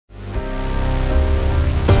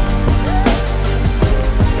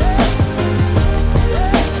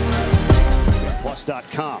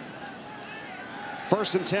CBS.com.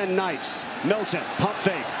 1st and 10 Knights. Milton, pump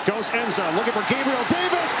fake, goes end zone, looking for Gabriel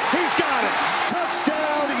Davis. He's got it.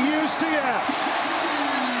 Touchdown, UCF.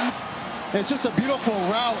 It's just a beautiful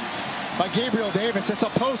route by Gabriel Davis. It's a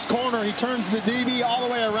post corner. He turns the DB all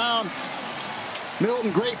the way around.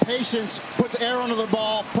 Milton, great patience, puts air under the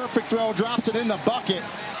ball. Perfect throw, drops it in the bucket.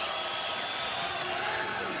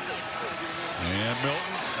 And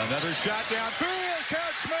Milton, another shot downfield.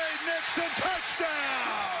 Catch made. Nixon, touchdown.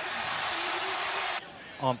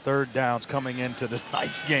 On third downs coming into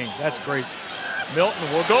tonight's game. That's crazy. Milton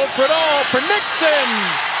will go for it all for Nixon.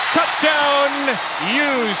 Touchdown,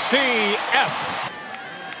 UCF.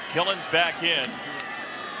 Killen's back in.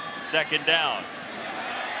 2nd down.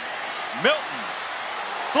 Milton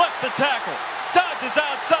slips the tackle, dodges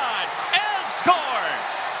outside, and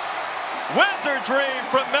scores. Wizardry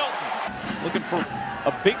from Milton. Looking for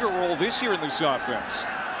a bigger role this year in this offense.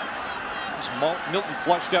 There's Milton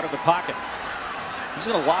flushed out of the pocket. He's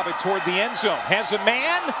going to lob it toward the end zone. Has a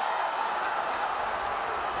man.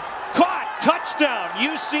 Caught. Touchdown,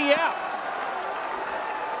 UCF.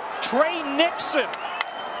 Trey Nixon.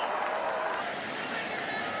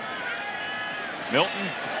 Milton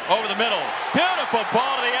over the middle. Beautiful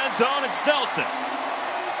ball to the end zone. It's Snelson.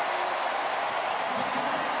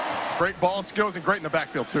 Great ball skills and great in the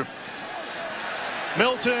backfield, too.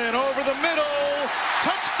 Milton over the middle.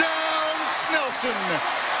 Touchdown, Snelson.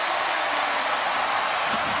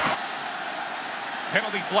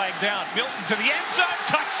 Penalty flag down. Milton to the end zone.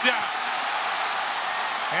 Touchdown.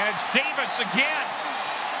 And it's Davis again.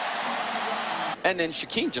 And then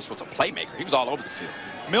Shaquem just was a playmaker. He was all over the field.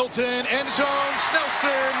 Milton, end zone,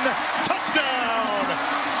 Snelson, touchdown.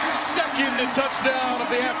 2nd touchdown of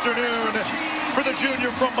the afternoon for the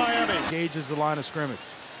junior from Miami. Gauges the line of scrimmage.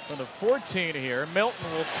 On the 14 here,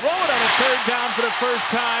 Milton will throw it on a 3rd down for the first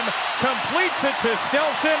time. Completes it to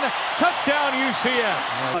Snelson. Touchdown,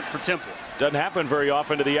 UCF. For Temple. Doesn't happen very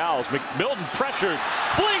often to the Owls. Milton pressured,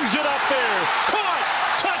 flings it up there. Caught.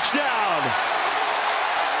 Touchdown.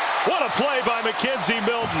 What a play by McKenzie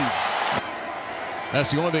Milton.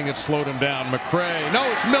 That's the only thing that slowed him down. McCray. No,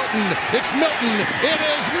 it's Milton. It's Milton. It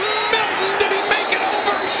is Milton. Did he make it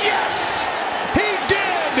over? Yes, he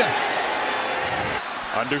did.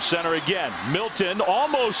 Under center again. Milton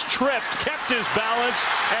almost tripped, kept his balance,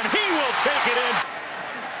 and he will take it in.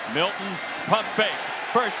 Milton, pump fake.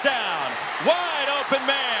 1st down. Wide open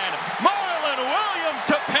man. Marlon Williams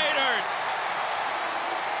to pay dirt.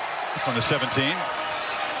 From the 17.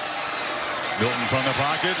 Milton from the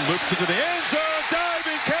pocket. Loops into the end zone.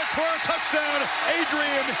 Diving catch for a touchdown.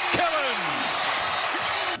 Adrian Killens.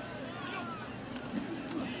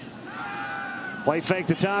 Play fake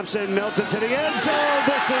to Thompson. Milton to the end zone.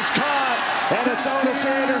 This is caught. And it's Otis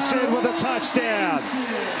Anderson with a touchdown.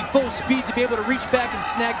 Full speed to be able to reach back and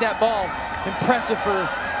snag that ball. Impressive for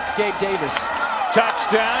Gabe Davis.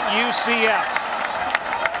 Touchdown, UCF.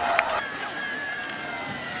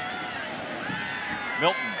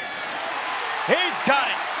 Milton. He's got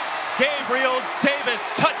it. Gabriel Davis,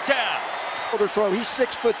 touchdown. Throw. He's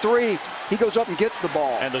 6'3". He goes up and gets the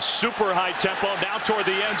ball. And the super high tempo now toward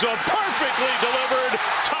the end zone. Perfectly delivered.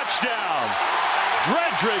 Touchdown.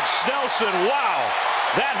 Dredrick Snelson. Wow.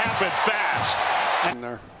 That happened fast. In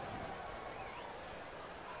there.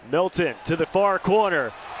 Milton to the far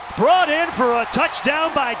corner. Brought in for a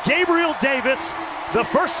touchdown by Gabriel Davis. The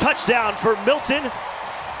first touchdown for Milton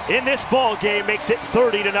in this ball game makes it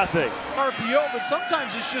 30-0. RPO, but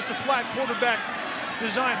sometimes it's just a flat quarterback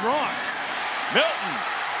designed wrong. Milton,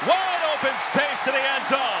 wide open space to the end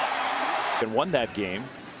zone. And won that game.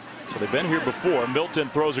 So they've been here before. Milton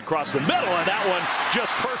throws across the middle, and that one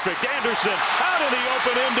just perfect. Anderson out in the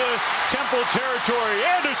open into Temple territory.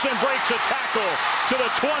 Anderson breaks a tackle to the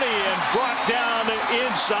 20 and brought down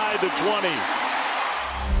inside the 20.